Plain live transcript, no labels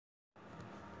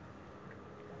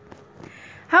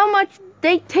How much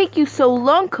they take you so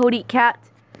long, Cody Cat?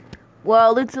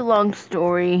 Well, it's a long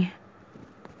story.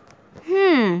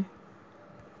 Great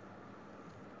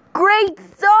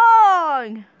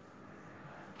song!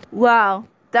 Wow,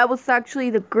 that was actually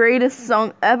the greatest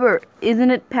song ever,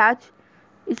 isn't it, Patch?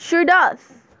 It sure does.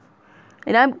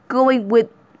 And I'm going with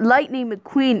Lightning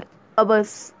McQueen of a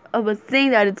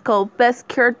thing that it's called Best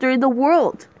Character in the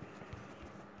World.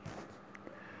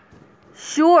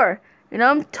 Sure, and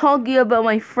I'm talking about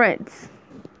my friends.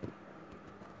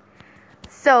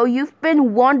 So you've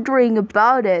been wondering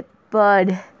about it, but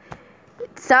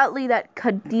sadly that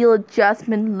Cadila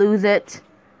Jasmine lose it.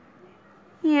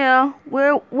 Yeah,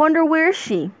 wonder where is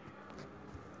she?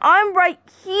 I'm right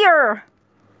here.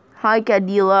 Hi,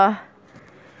 Cadila.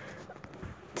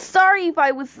 Sorry if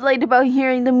I was late about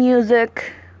hearing the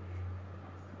music.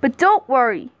 But don't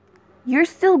worry, you're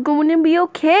still going to be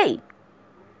okay.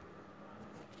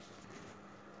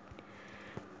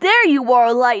 There you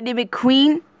are, Lightning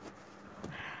McQueen.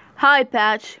 Hi,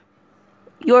 Patch.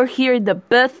 You're here, the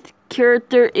best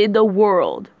character in the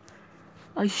world.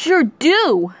 I sure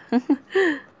do.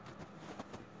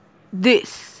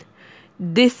 This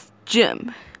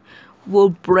gem will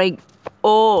bring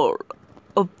all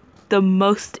of the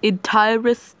most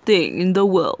entirest thing in the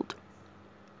world.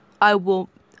 I will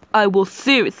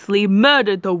seriously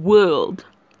murder the world.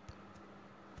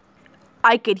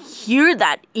 I could hear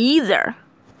that either.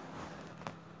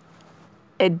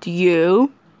 And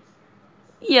you?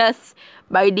 Yes,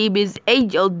 my name is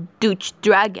Angel Dooch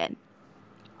Dragon.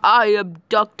 I am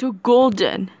Dr.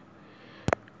 Golden.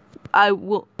 I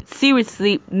will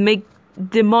seriously make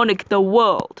demonic the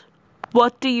world.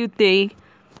 What do you think?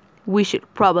 We should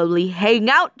probably hang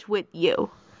out with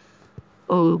you.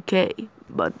 Okay,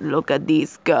 but look at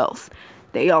these girls.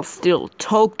 They are still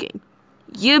talking.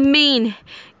 You mean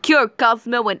Cure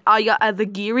Cosmo and Aya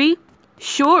Azagiri?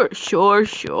 Sure.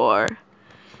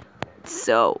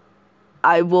 So,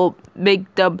 I will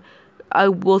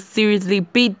seriously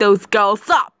beat those girls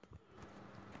up.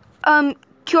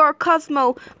 Cure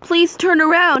Cosmo, please turn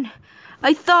around.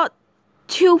 I thought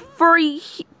two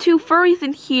furries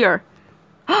in here.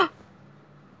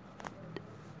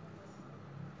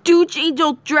 Dooch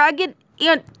Angel Dragon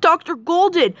and Dr.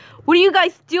 Golden, what are you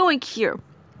guys doing here?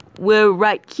 We're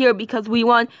right here because we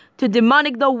want to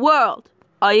demonic the world.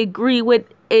 I agree with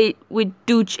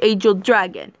Dooch Angel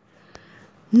Dragon.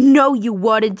 No, you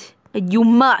wouldn't, and you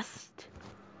must.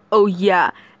 Oh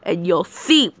yeah, and you'll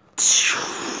see.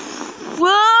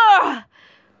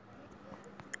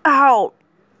 Ow,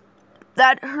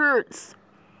 that hurts,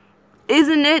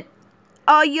 isn't it,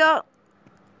 Aya?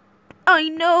 I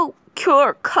know,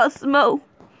 Cure Cosmo.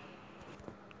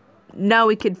 Now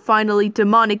we can finally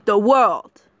demonic the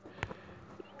world.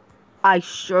 I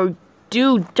sure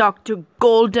do, Dr.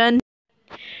 Golden.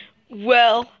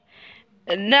 Well,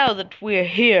 and now that we're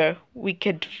here, we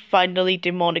can finally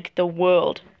demonic the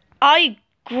world. I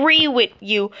agree with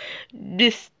you,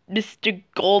 Mr.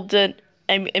 Golden.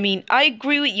 I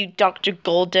agree with you, Dr.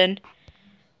 Golden.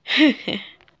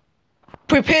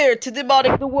 Prepare to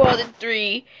demonic the world in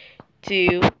 3,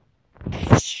 2...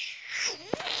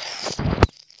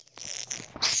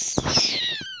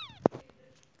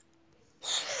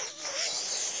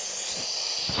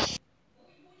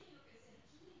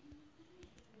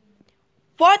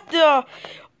 What the?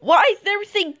 Why is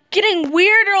everything getting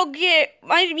weird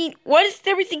why is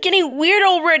everything getting weird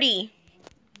already?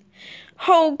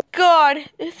 Oh God,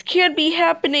 this can't be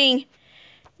happening.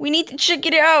 We need to check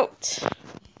it out.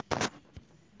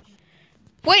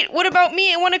 Wait, what about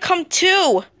me? I want to come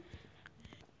too.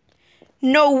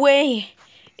 No way.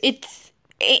 It's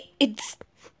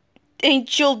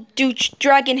Angel Dooch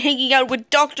Dragon hanging out with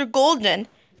Dr. Golden.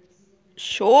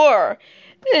 Sure.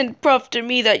 And proof to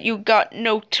me that you got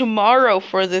no tomorrow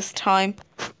for this time.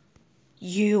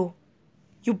 You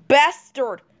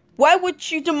bastard! Why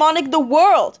would you demonic the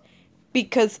world?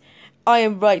 Because I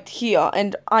am right here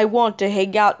and I want to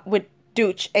hang out with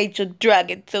Dooch Angel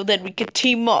Dragon so that we could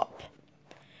team up.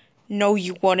 No,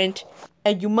 you wouldn't.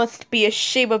 And you must be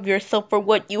ashamed of yourself for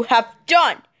what you have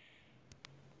done.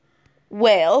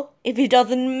 Well, if it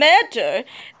doesn't matter,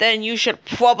 then you should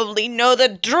probably know the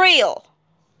drill.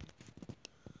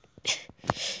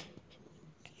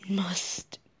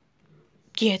 Must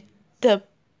get them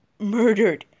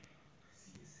murdered.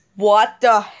 What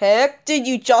the heck did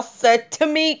you just say to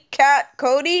me, Cat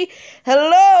Cody?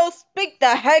 Hello, speak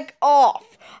the heck off.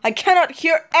 I cannot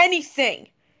hear anything.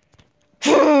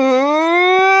 Oh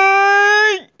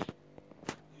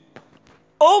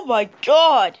my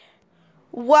God.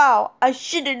 Wow, I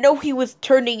shouldn't know he was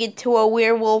turning into a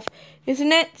werewolf,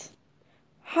 isn't it?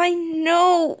 I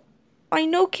know. I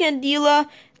know, Candela.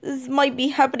 This might be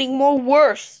happening more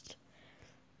worse.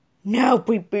 Now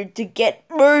prepare to get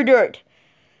murdered.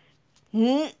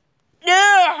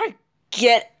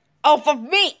 Get off of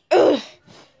me! Ugh.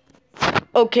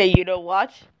 Okay, you know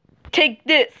what? Take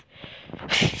this.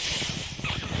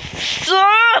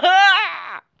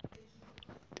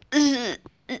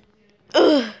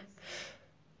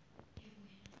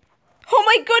 Oh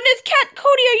my goodness, Cat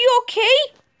Cody, are you okay?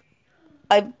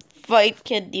 I'm fine,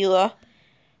 Candela.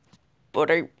 But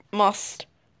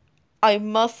I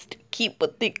must keep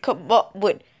what they come up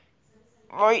with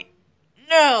right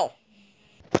now.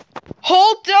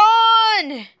 Hold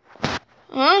on!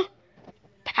 Huh?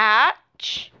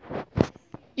 Patch?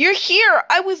 You're here!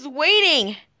 I was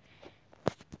waiting!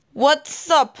 What's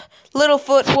up,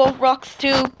 Littlefoot, Wolf Rocks 2,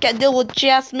 Candela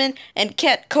Jasmine, and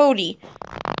Cat Cody?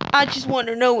 I just want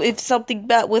to know if something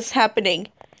bad was happening.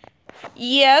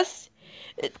 Yes?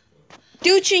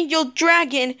 Douche Angel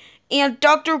Dragon and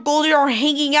Dr. Golden are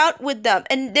hanging out with them,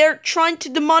 and they're trying to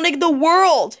demonic the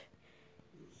world.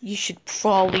 You should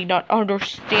probably not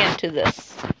understand to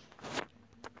this.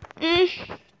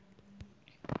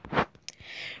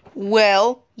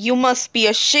 Well, you must be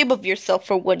ashamed of yourself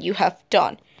for what you have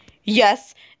done.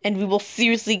 Yes, and we will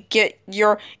seriously get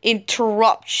your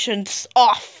interruptions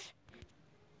off.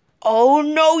 Oh,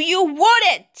 no, you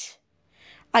wouldn't!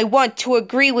 I want to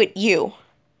agree with you.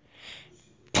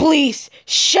 Please,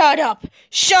 shut up!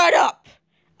 Shut up!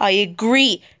 I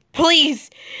agree. Please,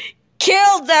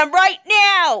 kill them right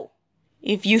now!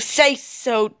 If you say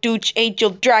so, Douche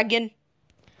Angel Dragon.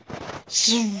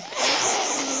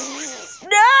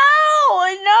 No!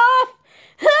 Enough!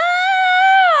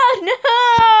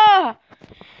 No!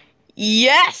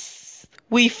 Yes!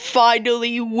 We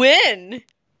finally win!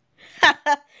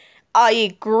 I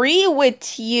agree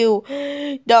with you,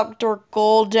 Dr.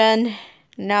 Golden.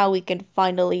 Now we can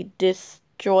finally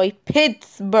destroy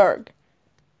Pittsburgh.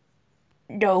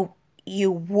 No,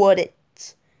 you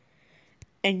wouldn't.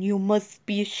 And you must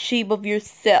be ashamed of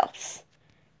yourselves.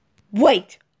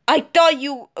 Wait, I thought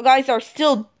you guys are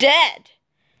still dead.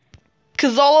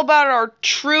 'Cause all about our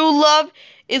true love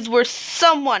is where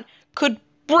someone could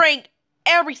bring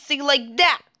everything like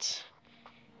that.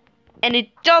 And it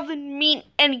doesn't mean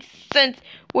any sense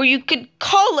where you could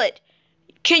call it.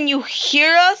 Can you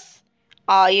hear us?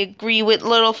 I agree with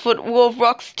Littlefoot Wolf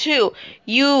Rocks too.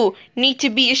 You need to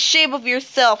be ashamed of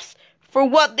yourselves for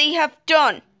what they have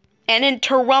done. And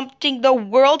interrupting the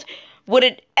world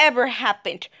wouldn't ever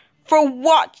happen for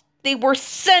what they were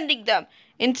sending them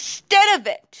instead of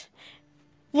it.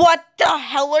 What the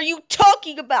hell are you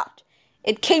talking about?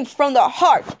 It came from the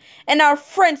heart, and our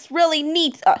friends really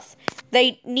need us.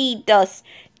 They need us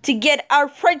to get our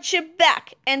friendship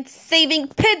back and saving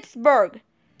Pittsburgh.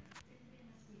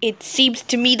 It seems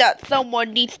to me that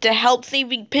someone needs to help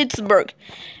saving Pittsburgh,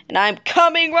 and I'm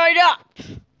coming right up.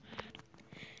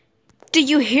 Do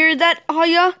you hear that,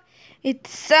 Aya? It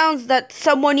sounds that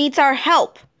someone needs our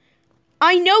help.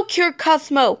 I know, Cure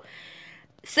Cosmo.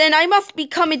 Then I must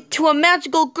become into a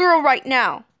magical girl right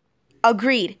now.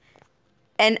 Agreed.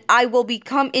 And I will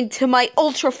become into my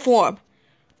ultra form.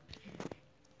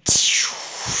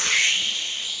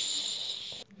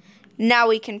 Now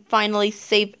we can finally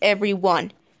save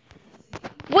everyone.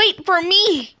 Wait for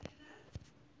me!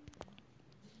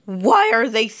 Why are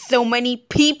there so many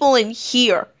people in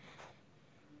here?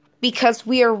 Because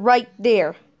we are right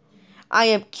there. I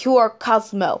am Cure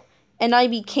Cosmo, and I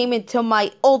became into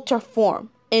my ultra form,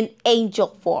 in angel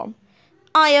form.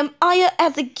 I am Aya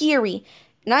Azagiri,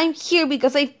 and I'm here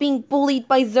because I've been bullied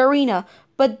by Zarina,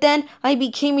 but then I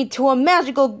became into a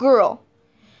magical girl.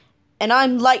 And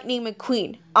I'm Lightning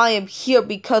McQueen. I am here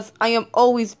because I am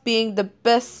always being the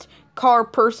best car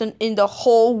person in the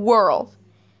whole world.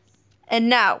 And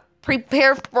now,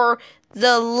 prepare for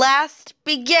the last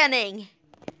beginning.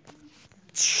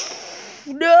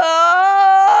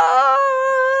 No!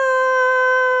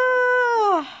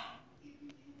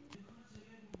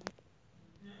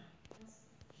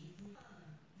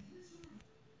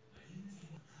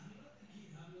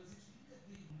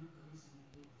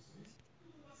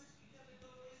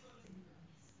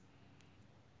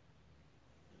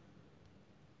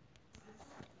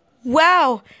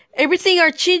 Wow, everything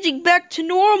are changing back to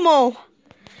normal.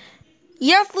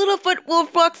 Yes, Littlefoot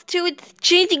Wolf Rocks 2, it's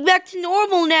changing back to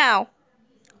normal now.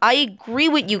 I agree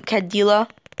with you, Candela.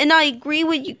 And I agree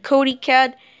with you, Cody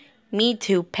Cat. Me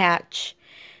too, Patch.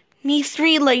 Me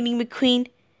 3, Lightning McQueen.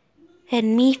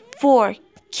 And me 4,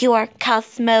 Cure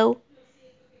Cosmo.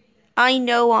 I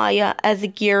know Aya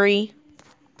Azagiri.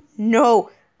 No,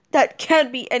 that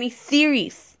can't be any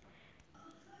series.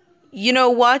 You know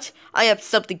what? I have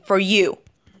something for you.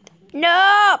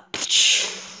 No!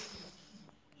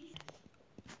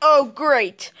 Oh,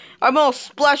 great. I'm all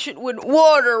splashed with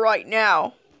water right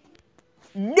now.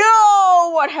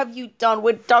 No! What have you done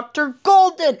with Dr.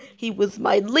 Golden? He was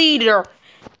my leader.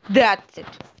 That's it.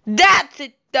 That's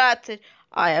it. That's it.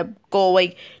 I am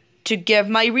going to give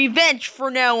my revenge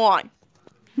from now on.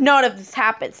 None of this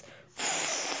happens.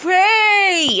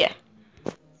 Hey!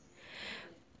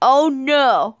 Oh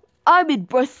no! I'm in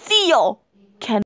Brazil!